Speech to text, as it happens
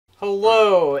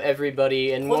Hello,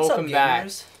 everybody, and What's welcome up, back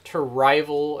gamers?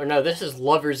 to this is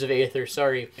Lovers of Aether,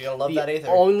 sorry. You gotta love that Aether. The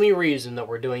only reason that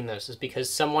we're doing this is because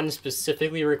someone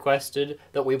specifically requested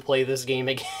that we play this game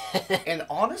again. And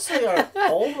honestly, our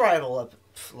old rival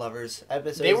Lovers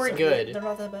episodes, They were good. They're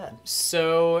not that bad.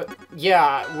 So,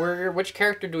 yeah, which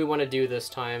character do we want to do this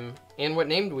time? And what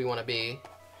name do we want to be?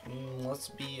 Let's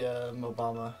be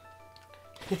Obama.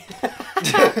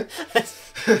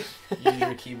 Use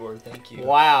your keyboard, thank you.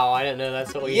 Wow, I didn't know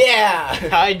that's what we... Yeah!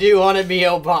 I do want to be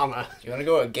Obama. You wanna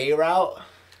go a gay route?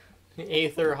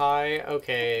 Aether High,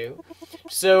 okay.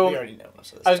 So, We already know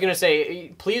most of this. I was gonna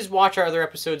say, please watch our other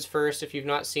episodes first if you've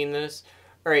not seen this.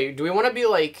 Alright, do we want to be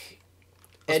like...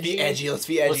 edgy? Let's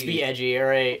be edgy. Let's be edgy,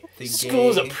 alright. The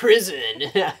School's a gay- prison.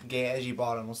 Gay edgy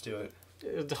bottom, let's do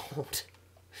it. Don't.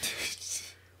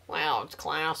 Wow, it's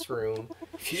classroom.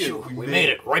 Phew, We made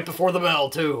it right before the bell,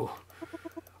 too.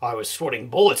 I was sweating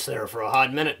bullets there for a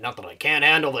hot minute. Not that I can't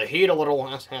handle the heat a little.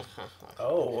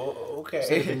 Oh, okay.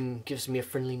 Stephen gives me a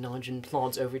friendly nudge and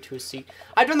plods over to his seat.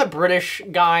 I've done the British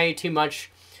guy too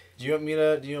much. Do you want me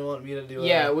to do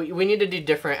Yeah, we need to do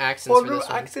different accents for this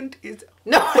one. accent is...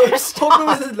 No,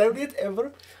 stop. is as loudest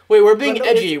ever. Wait, we're being No,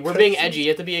 edgy. it's We're being perfect. edgy. You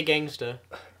have to be a gangster.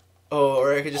 Oh,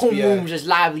 or I could just be a... Homeroom's as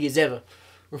lively as ever.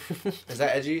 Is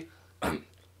that edgy?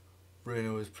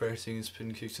 Reno is practicing his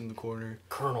spin kicks in the corner.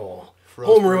 Colonel. Frost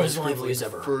Homeroom is as lively scribbling as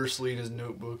ever. Firstly in his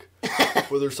notebook.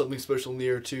 Where there's something special in the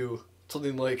air too.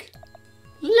 Something like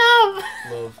Love.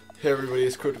 love. Hey everybody,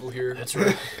 it's Critical here. That's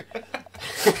right.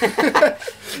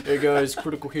 Hey guys,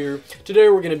 Critical here. Today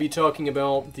we're going to be talking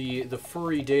about the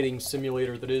furry dating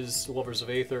simulator that is Lovers of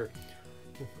Aether.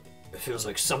 It feels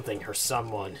like something or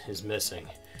someone is missing.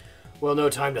 Well, no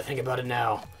time to think about it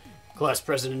now. Class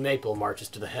President Maple marches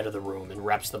to the head of the room and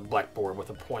raps the blackboard with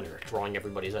a pointer, drawing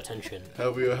everybody's attention.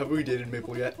 Have we dated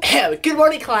Maple yet? Good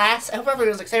morning, class. I hope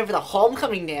everyone's excited for the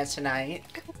homecoming dance tonight.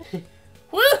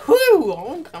 Woohoo!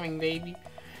 Homecoming, baby.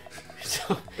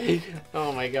 So,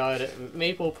 oh my god,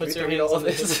 Maple puts her hands on the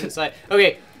different side.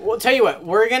 Okay, well, tell you what,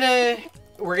 we're gonna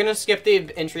skip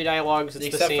the entry dialogues. It's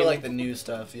Except the same. for like the new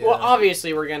stuff, yeah. Well,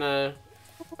 obviously we're gonna.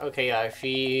 Okay, yeah.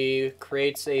 She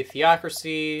creates a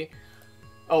theocracy.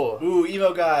 Oh. Ooh,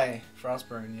 emo guy.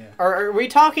 Frostburn, yeah. Are we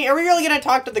talking? Are we really gonna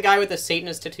talk to the guy with the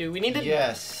Satanist tattoo? We need to.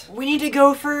 Yes. We need to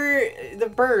go for the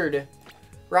bird,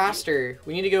 Raster.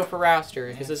 We need to go for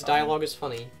Raster because this fine. dialogue is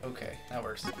funny. Okay, that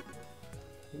works.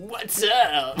 What's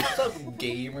up? What's up,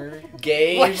 gamer? What's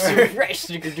Gamer. fresh,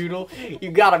 Snickerdoodle?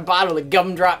 You got a bottle of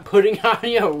gumdrop pudding on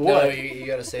you or what? No, you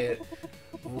gotta say it.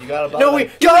 You got a No,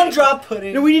 wait, gumdrop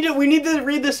pudding. No, we need to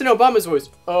read this in Obama's voice.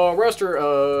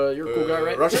 Raster, you're a cool guy,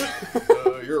 right? Rusher?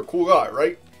 You're a cool guy,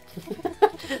 right?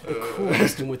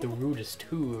 Coolest and with the rudest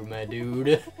tour, my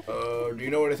dude. Do you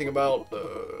know anything about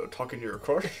talking to your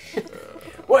crush?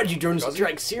 Why'd you turn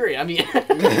strike Syria? I mean,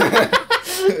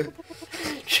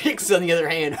 chicks on the other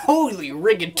hand, holy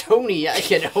rigatoni, I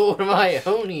can hold my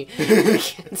honey. You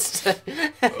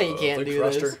can't do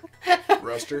this.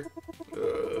 Ruster,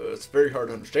 it's very hard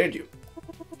to understand you.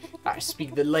 I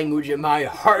speak the language of my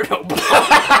heart, Obama.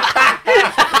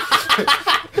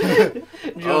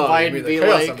 Joe Biden be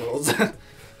like,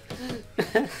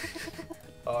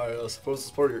 I suppose it's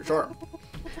part of your charm.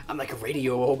 I'm like a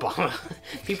radio Obama.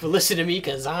 People listen to me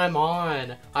because I'm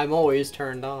on. I'm always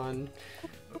turned on.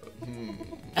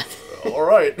 All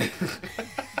right.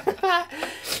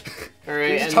 All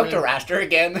right. Just talk to Raster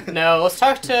again. No, let's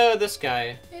talk to this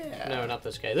guy. Yeah. No, not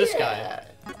this guy. This guy.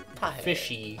 guy.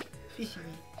 Fishy.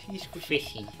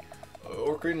 Fishy.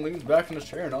 Orcane leans back in his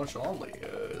chair nonchalantly,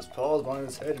 his paws behind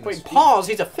his head and Wait, his feet pause.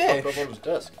 He's a propped fish. up on his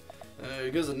desk.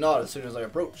 He gives a nod as soon as I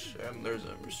approach, and there's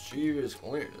a mischievous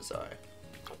glint in his eye.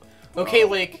 Okay,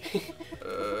 like.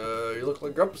 You look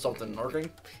like Grump or something,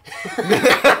 Orcane.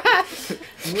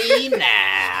 Me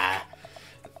nah.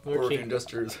 Orcane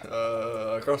gestures.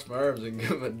 I cross my arms and give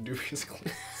him a dubious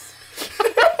glance.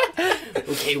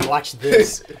 Okay, watch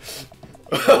this.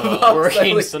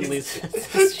 Orcane suddenly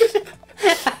says.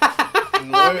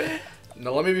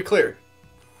 Now let me be clear.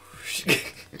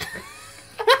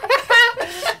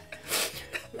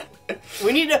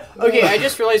 We need to. Okay, I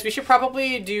just realized we should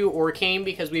probably do Orcane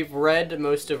because we've read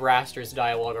most of Raster's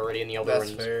dialogue already in the other That's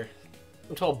ones. fair.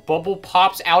 Until a bubble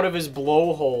pops out of his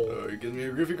blowhole. He gives me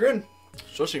a goofy grin,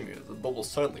 shushing me as the bubble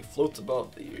silently floats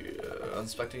above the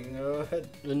unsuspecting head.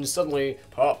 And suddenly,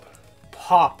 Pop.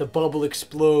 pop, the bubble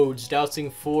explodes,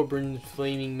 dousing Forburn's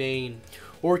flaming mane.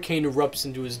 Orcane erupts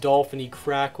into his dolphin-y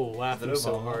crackle, laughing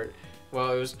so Obama? hard.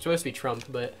 Well, it was supposed to be Trump,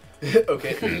 but...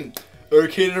 Okay.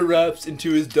 Orcane erupts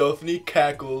into his dolphin-y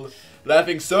cackle,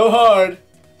 laughing so hard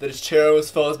that his chair always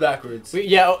falls backwards.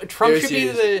 Yeah, Trump There should she be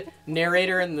is. the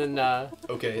narrator, and then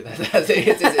Okay, that's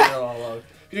it. It's all along.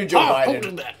 You do Joe who Biden.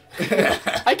 did that?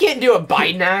 I can't do a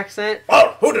Biden accent.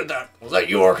 Oh, who did that? Was that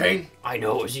you, Arcane? I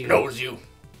know it was you. No, it was you.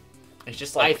 It's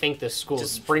just I like, think the school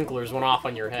sprinklers went off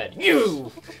on your head.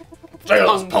 You!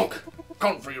 Tails, punk.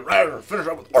 Come for you, rather finish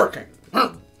up with Arcane.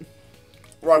 Right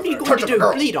What are you there, going to touch do? up a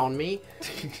girl. Bleed on me?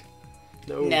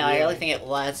 No, I really think it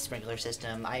was a sprinkler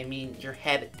system. I mean, your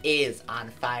head is on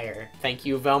fire. Thank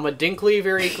you, Velma Dinkley.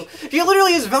 Very cool. She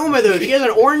literally is Velma, though. She has an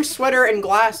orange sweater and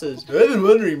glasses. I've been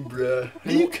wondering, bruh,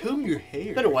 how do you comb your hair?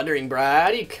 I've been wondering, bruh,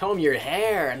 how do you comb your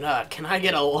hair? And can I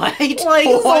get a light? Like,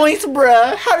 What? voice,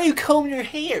 bruh. How do you comb your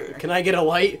hair? Can I get a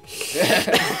light?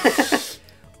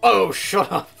 Oh,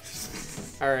 shut up.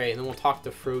 Alright, and then we'll talk to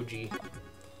Froji.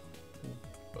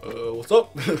 What's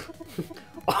up?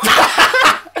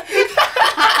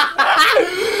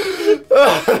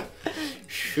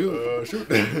 Shoot. Shoot.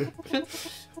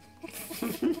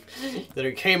 Then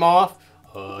it came off.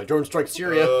 Drone strike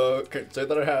Syria. Can't say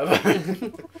that I have.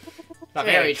 A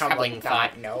very troubling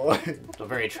thought. No. A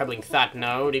very troubling thought,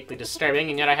 no. Deeply disturbing,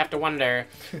 and yet I have to wonder,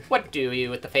 what do you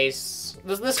with the face?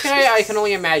 This guy, I can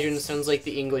only imagine, sounds like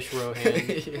the English Rohan.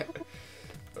 Yeah.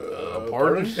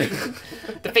 Pardon?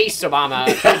 The face Obama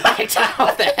kicked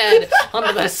off the head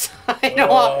onto the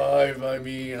sidewalk. I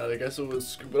mean, I guess it would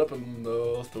scoop it up and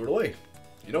throw it away.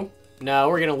 You know? No,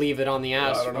 we're gonna leave it on the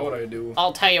asphalt. I don't know what I do.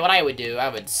 I'll tell you what I would do. I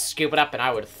would scoop it up and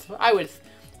I would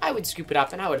scoop it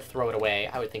up and I would throw it away.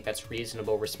 I would think that's a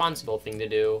reasonable, responsible thing to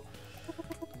do.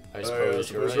 I suppose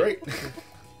you're right.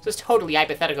 This is totally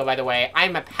hypothetical, by the way.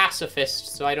 I'm a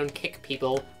pacifist, so I don't kick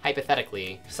people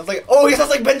hypothetically. Sounds like, oh, he sounds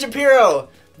like Ben Shapiro.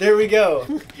 There we go.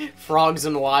 Frogs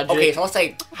and logic. Okay, so let's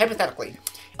say hypothetically.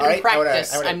 In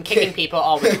practice, I'm kicking people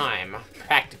all the time.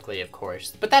 Practically, of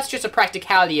course. But that's just a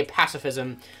practicality of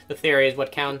pacifism. The theory is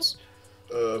what counts.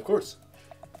 Of course.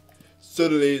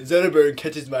 Suddenly, Zetterberg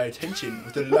catches my attention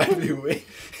with a lively way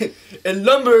and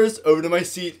lumbers over to my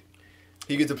seat.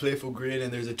 He gets a playful grin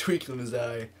and there's a twinkle in his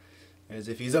eye, as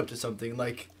if he's up to something,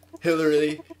 like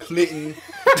Hillary Clinton.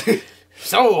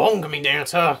 So, homecoming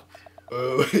dancer.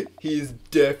 Oh, he's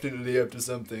definitely up to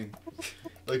something.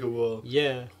 Like a wall.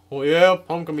 Yeah. Oh yeah,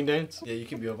 homecoming dance. Yeah, you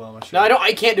can be Obama. Sure. No, I don't.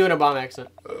 I can't do an Obama accent.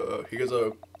 He goes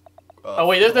a. Oh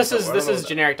wait, this is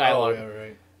generic dialogue.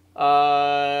 Oh,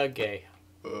 yeah, right. Gay.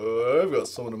 I've got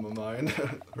someone in my mind.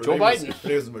 Joe Biden. Her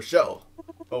name is Michelle.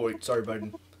 Oh wait, sorry,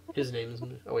 Biden. His name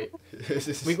isn't. Oh wait.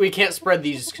 We can't spread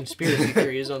these conspiracy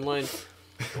theories online.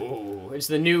 Ooh, it's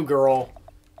the new girl.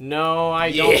 No,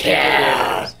 I don't think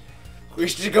it is. We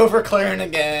should go for Claren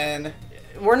again.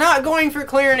 We're not going for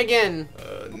Claren again.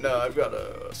 No, I've got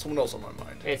someone else on my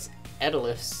mind. It's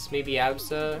Edalus, maybe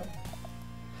Absa.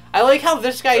 I like how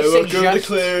this guy I will go to suggests.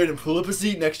 Claren and pull up a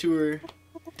seat next to her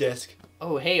desk.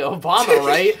 Oh, hey, Obama,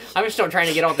 right? I'm still trying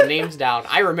to get all the names down.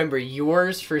 I remember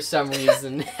yours for some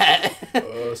reason.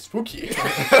 Spooky.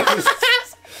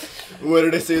 Why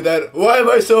did I say that? Why am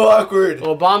I so awkward?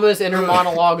 Obama's inner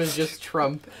monologue is just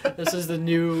Trump. This is the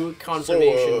new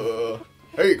confirmation. So,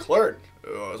 hey, Claren.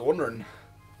 I was wondering.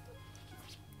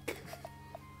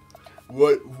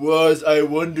 What was I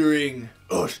wondering?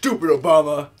 Oh, stupid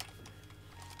Obama.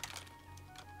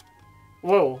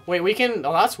 Whoa, wait, we can...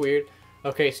 Oh, that's weird.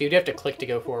 Okay, so you'd have to click to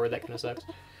go forward. That kind of sucks.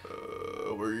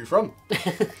 Where are you from?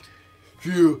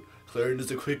 Phew. Claren does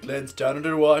a quick glance down at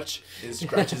her watch and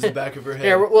scratches the back of her head.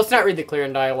 Here, let's not read the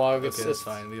Claren dialogue. Okay, that's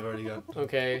fine. We've already got...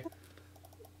 Okay.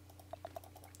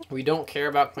 We don't care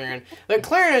about Claren. But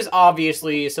Claren is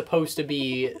obviously supposed to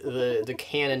be the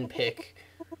canon pick.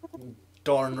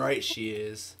 Darn right she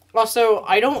is. Also,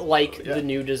 I don't like the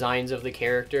new designs of the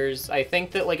characters. I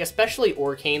think that, like, especially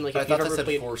Orcane, like, I if thought you've that ever said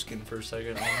played... foreskin for a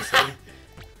second, honestly.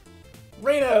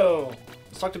 Reno!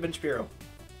 Let's talk to Ben Shapiro.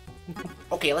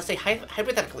 Okay, let's say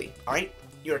hypothetically. All right,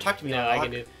 you were talking to me. No, I can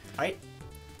do it. All right.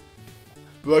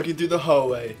 Walking through the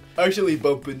hallway, I actually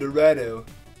bump into Rano,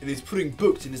 and he's putting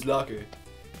books in his locker.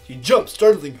 He jumps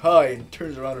startling high and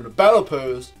turns around in a battle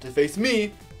pose to face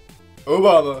me,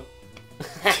 Obama.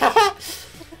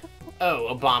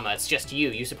 Oh, Obama, it's just you.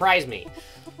 You surprised me.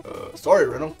 Sorry,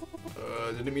 Reno.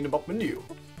 Didn't mean to bump into you.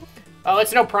 Oh,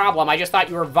 it's no problem. I just thought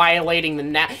you were violating the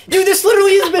Dude, this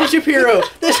literally is Ben Shapiro!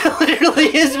 This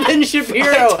literally is Ben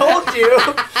Shapiro! I told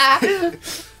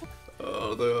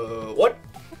you. What?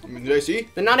 Did I see?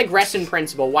 The non-aggression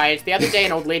principle. Why, it's the other day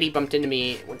an old lady bumped into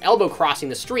me when elbow crossing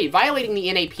the street, violating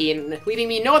the NAP and leaving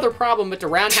me no other problem but to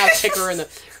roundhouse kick her in the...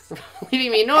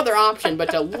 leaving me no other option but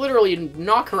to literally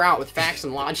knock her out with facts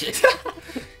and logic.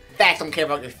 Facts don't care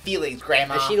about your feelings,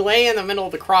 Grandma. As she lay in the middle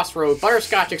of the crossroad,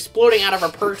 butterscotch exploding out of her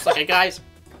purse like a guy's...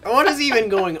 What is even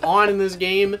going on in this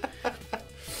game?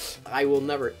 I will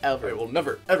never, ever. I will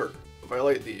never, ever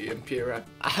violate the MPA.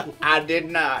 I did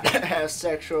not have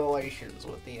sexual relations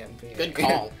with the NPA. Good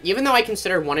call. Even though I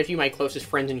consider one of you my closest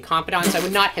friends and confidants, I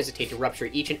would not hesitate to rupture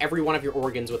each and every one of your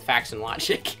organs with facts and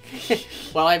logic.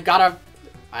 Well, I've gotta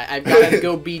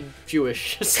go be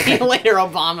Jewish. See you later,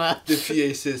 Obama. The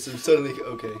PA system suddenly,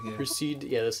 okay, yeah. Proceed.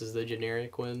 Yeah, this is the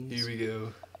generic ones. Here we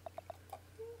go.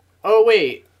 Oh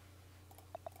wait,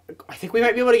 I think we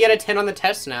might be able to get a 10 on the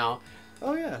test now.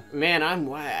 Oh yeah. Man, I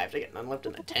have to get none left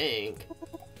in the tank.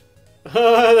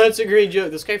 That's a great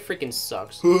joke. This guy freaking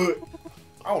sucks.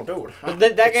 Oh, dude. But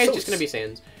that guy's just gonna be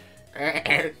Sans.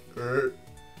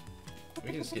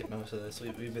 We can skip most of this.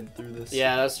 We've been through this.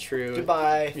 Yeah, that's true.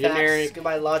 Goodbye, Generic. facts.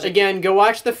 Goodbye, logic. Again, go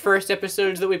watch the first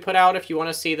episodes that we put out if you want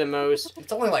to see the most.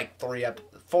 It's only like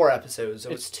 4 episodes. So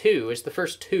It's 2. It's the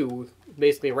first 2.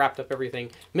 Basically wrapped up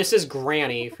everything. Mrs.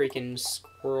 Granny, freaking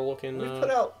squirrel looking. we put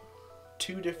out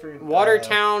 2 different.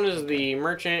 Watertown is the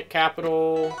merchant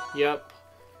capital. Yep.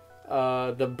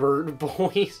 The Bird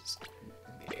Boys.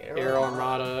 Air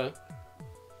Armada.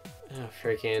 Oh,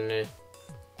 freaking.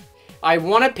 I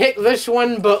want to pick this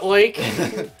one, but like.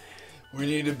 We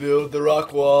need to build the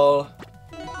rock wall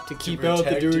to keep out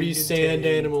the dirty sand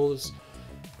animals.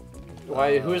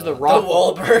 Why? Who is the The rock?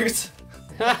 Wahlbergs.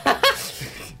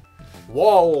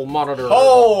 Wall monitor.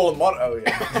 Oh,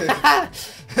 yeah.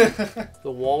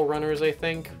 The wall runners, I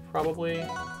think, probably.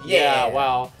 Yeah.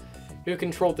 Wow. Who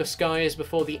controlled the skies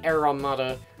before the Air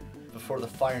Armada? Before the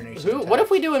Fire Nation. Who? What if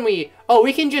we do when we? Oh,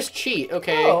 we can just cheat.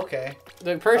 Okay. Oh, okay.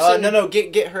 The person. No,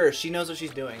 get her. She knows what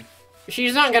she's doing.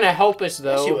 She's not gonna help us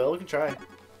though. Yes, she will. We can try.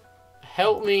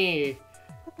 Help me.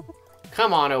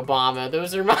 Come on, Obama.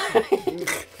 Those are mine.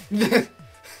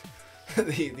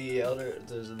 the elder.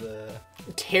 Those are the.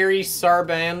 Terry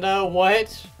Sarbanda.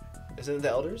 What? Isn't it the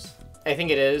elders? I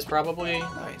think it is probably.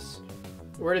 Nice.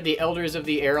 Where did the elders of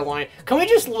the airline? Can we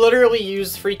just literally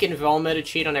use freaking Velma to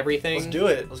cheat on everything? Let's do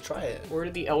it. Let's try it. Where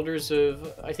did the elders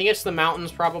of? I think it's the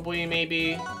mountains, probably,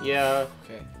 maybe. Yeah.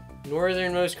 Okay.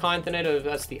 Northernmost continent of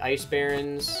that's the Ice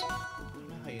Barrens. I don't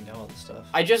know how you know all this stuff.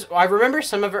 I remember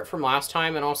some of it from last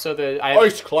time, and also the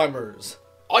Ice climbers.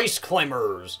 Ice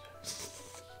climbers.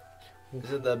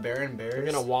 Is it the Baron Bears? I'm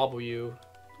gonna wobble you.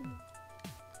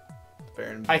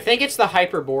 Baron. I think it's the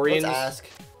Hyperboreans. Let's ask.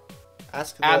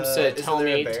 Ask the. Absa, is tell there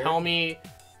a me, bear? tell me.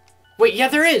 Wait, yeah,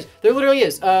 there is. There literally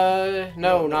is.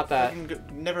 No, not that.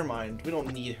 Never mind. We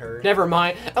don't need her. Never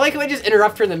mind. I like how I just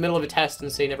interrupt her in the middle of a test and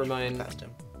say never mind. Past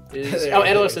him. Oh,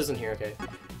 Edalus isn't here. Okay.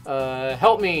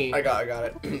 Help me. I got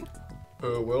it.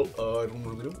 Well, I don't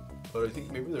really know, but I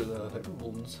think maybe they're the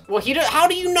Hyperboltons. Well, how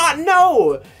do you not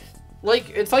know?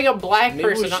 Like, it's like a black Maybe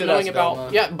person we not should knowing ask about.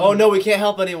 Velma. Yeah. Oh no, we can't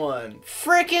help anyone.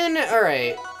 Frickin'. All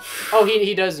right. Oh,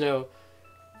 he does know.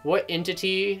 What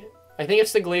entity? I think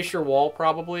it's the Glacier Wall,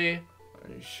 probably. Are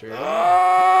you sure?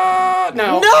 No.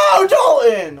 No,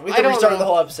 Dalton! We I can don't restart know. the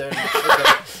whole episode.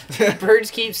 Okay. Birds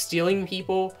keep stealing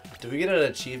people. Do we get an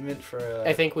achievement for?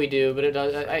 I think we do, but it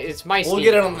does. It's my. We'll Steam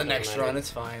get it on account, the next doesn't run. matter. It's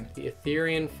fine. The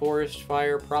Etherean Forest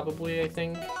Fire, probably. I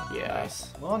think. Yeah.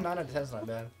 Nice. Well, 9 out of 10's not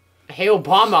bad. Hey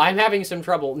Obama, I'm having some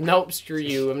trouble. Nope, screw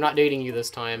you. I'm not dating you this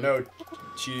time. No,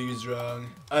 cheating is wrong.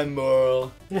 I'm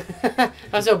moral.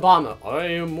 That's Obama. I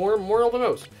am more moral than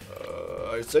most.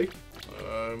 I'd say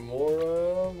I'm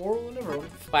more moral than everyone.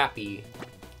 Flappy.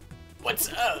 What's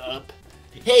up?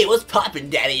 Hey, what's poppin',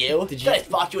 Daddy-o? Did you- I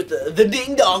fought you with the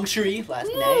ding-dong tree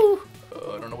last night.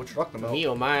 I don't know what you're talking about. Me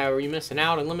oh my, are you missing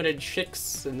out on limited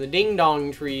chicks in the ding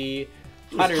dong tree?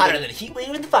 It was hotter than a heat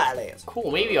wave in the Firelands.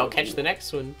 Cool, maybe I'll catch the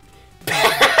next one.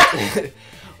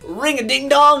 Ring a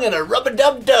ding-dong and a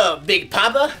rub-a-dub-dub, Big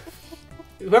Papa.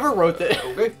 Whoever wrote that.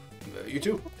 Okay, you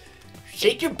too.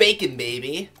 Shake your bacon,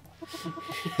 baby.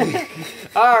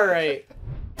 Alright.